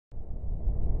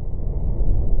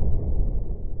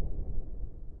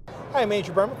Hi, I'm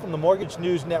Andrew Berman from the Mortgage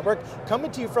News Network,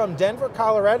 coming to you from Denver,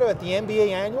 Colorado at the MBA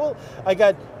Annual. I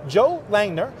got Joe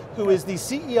Langner, who is the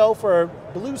CEO for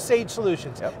Blue Sage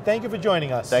Solutions. Yep. Thank you for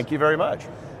joining us. Thank you very much.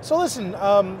 So listen,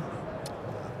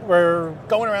 we're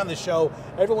going around the show,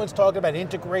 everyone's talking about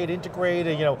integrate,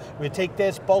 we take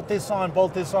this, bolt this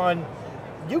on.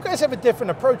 You guys have a different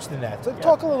approach than that. So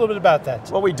talk a little bit about that.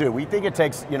 Well, we do. We think it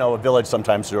takes, a village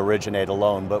sometimes to originate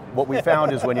alone, but what we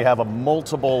found is when you have a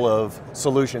multiple of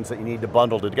solutions that you need to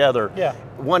bundle together,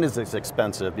 one is it's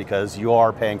expensive because you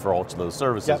are paying for all of those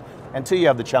services, and two, you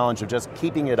have the challenge of just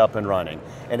keeping it up and running.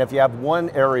 And if you have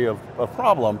one area of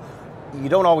problem, you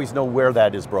don't always know where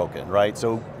that is broken, right?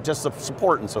 So just the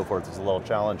support and so forth is a little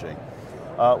challenging.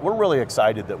 We're really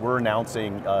excited that we're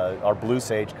announcing our Blue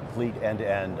Sage complete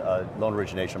end-to-end loan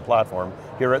origination platform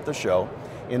here at the show,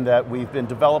 in that we've been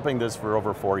developing this for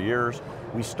over 4 years.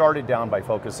 We started down by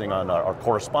focusing on our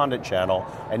correspondent channel,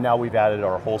 and now we've added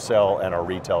our wholesale and our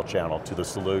retail channel to the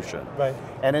solution. Right.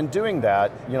 And in doing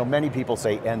that, many people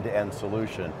say end-to-end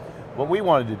solution. What we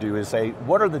wanted to do is say,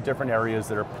 what are the different areas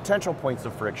that are potential points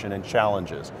of friction and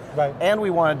challenges? Right. And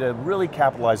we wanted to really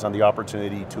capitalize on the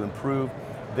opportunity to improve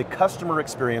the customer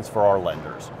experience for our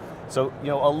lenders. So,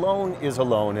 a loan is a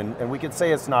loan, and we could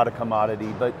say it's not a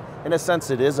commodity, but in a sense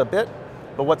it is a bit,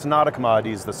 but what's not a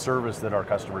commodity is the service that our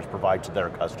customers provide to their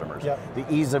customers. The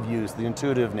ease of use, the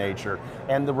intuitive nature,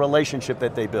 and the relationship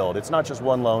that they build. It's not just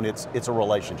one loan, it's a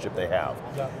relationship they have.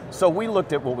 So we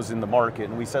looked at what was in the market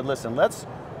and we said, listen, let's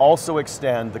also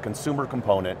extend the consumer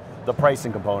component, the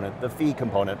pricing component, the fee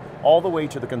component, all the way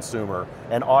to the consumer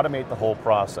and automate the whole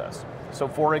process. So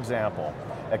for example,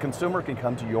 a consumer can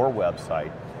come to your website,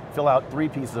 fill out 3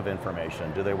 pieces of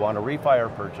information. Do they want to refi or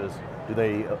purchase?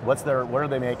 What are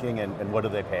they making and what do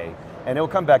they pay? And it'll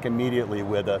come back immediately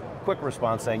with a quick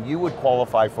response saying, you would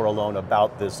qualify for a loan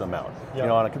about this amount,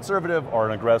 on a conservative or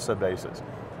an aggressive basis.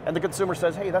 And the consumer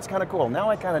says, hey, that's kind of cool. Now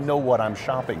I kind of know what I'm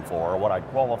shopping for or what I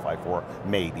qualify for,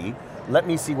 maybe. Let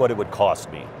me see what it would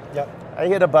cost me. I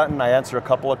hit a button, I answer a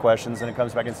couple of questions, and it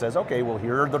comes back and says, okay, well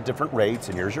here are the different rates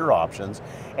and here's your options.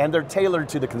 And they're tailored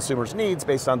to the consumer's needs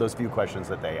based on those few questions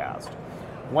that they asked.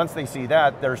 Once they see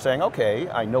that, they're saying, okay,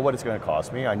 I know what it's going to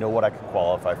cost me, I know what I can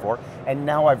qualify for, and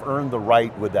now I've earned the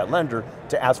right with that lender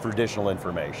to ask for additional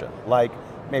information, like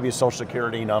maybe a social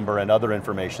security number and other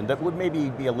information that would maybe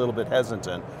be a little bit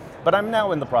hesitant, but I'm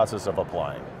now in the process of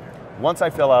applying. Once I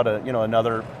fill out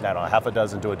another, half a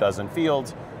dozen to a dozen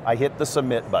fields, I hit the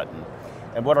submit button.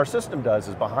 And what our system does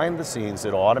is behind the scenes,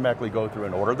 it'll automatically go through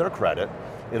and order their credit.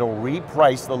 It'll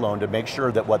reprice the loan to make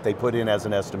sure that what they put in as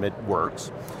an estimate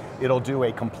works. It'll do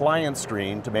a compliance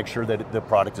screen to make sure that the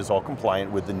product is all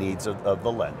compliant with the needs of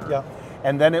the lender.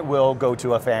 And then it will go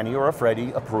to a Fannie or a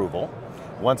Freddie approval.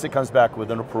 Once it comes back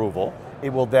with an approval,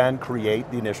 it will then create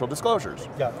the initial disclosures.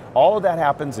 All of that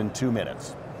happens in 2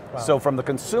 minutes. So from the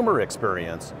consumer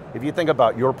experience, if you think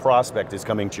about your prospect is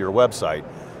coming to your website,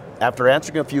 after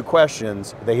answering a few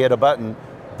questions, they hit a button,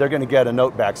 they're going to get a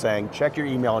note back saying, check your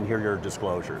email and here are your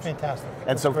disclosures. Fantastic.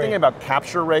 And so thinking about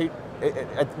capture rate,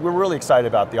 we're really excited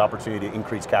about the opportunity to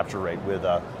increase capture rate with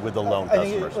the loan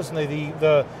customers. Listen,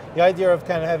 the idea of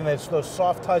kind of having those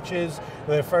soft touches,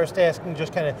 where they're first asking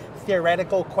just kind of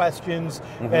theoretical questions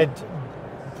that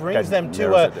brings them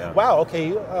to wow,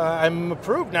 okay, I'm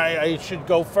approved now, I should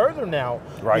go further now,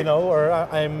 or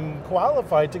I'm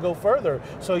qualified to go further.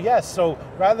 So yes, so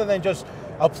rather than just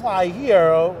apply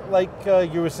here, like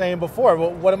you were saying before,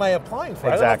 well, what am I applying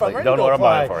for? Exactly, I don't know if I'm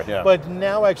ready to apply, for it, but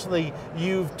now actually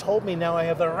you've told me now I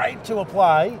have the right to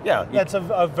apply. That's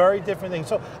a very different thing.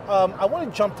 So I want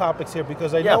to jump topics here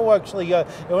because I know actually we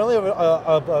only have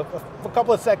a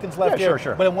couple of seconds left here,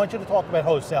 but I want you to talk about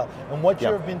wholesale and what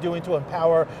you've been doing to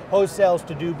empower wholesales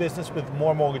to do business with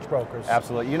more mortgage brokers.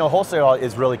 Absolutely, wholesale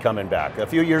is really coming back. A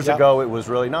few years ago it was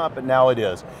really not, but now it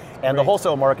is. And the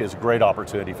wholesale market is a great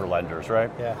opportunity for lenders,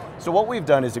 right? So what we've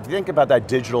done is, if you think about that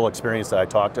digital experience that I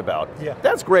talked about,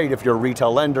 that's great if you're a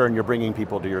retail lender and you're bringing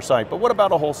people to your site, but what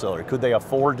about a wholesaler? Could they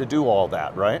afford to do all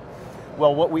that, right?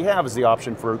 Well, what we have is the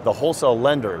option for the wholesale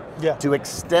lender to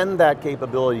extend that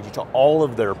capability to all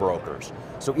of their brokers.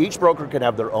 So each broker can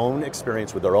have their own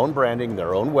experience with their own branding,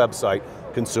 their own website,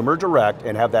 consumer direct,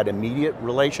 and have that immediate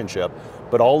relationship,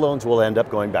 but all loans will end up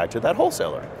going back to that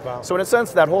wholesaler. So in a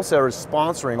sense, that wholesaler is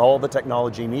sponsoring all the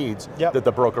technology needs that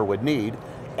the broker would need,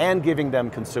 and giving them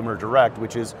consumer direct,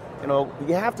 which is,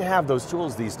 you have to have those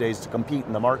tools these days to compete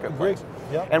in the marketplace.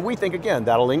 And we think, again,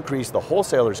 that'll increase the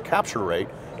wholesaler's capture rate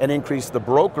and increase the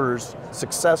broker's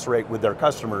success rate with their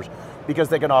customers, because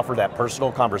they can offer that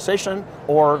personal conversation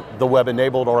or the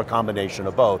web-enabled or a combination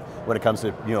of both when it comes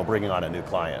to bringing on a new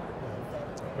client.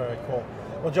 Very cool.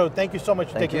 Well, Joe, thank you so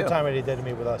much for taking the time today to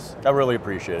meet with us. I really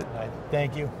appreciate it. All right,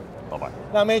 thank you. Bye-bye.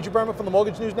 Now, I'm Andrew Berman from the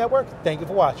Mortgage News Network. Thank you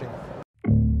for watching.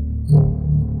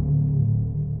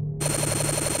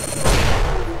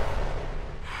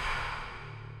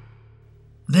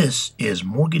 This is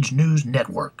Mortgage News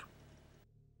Network.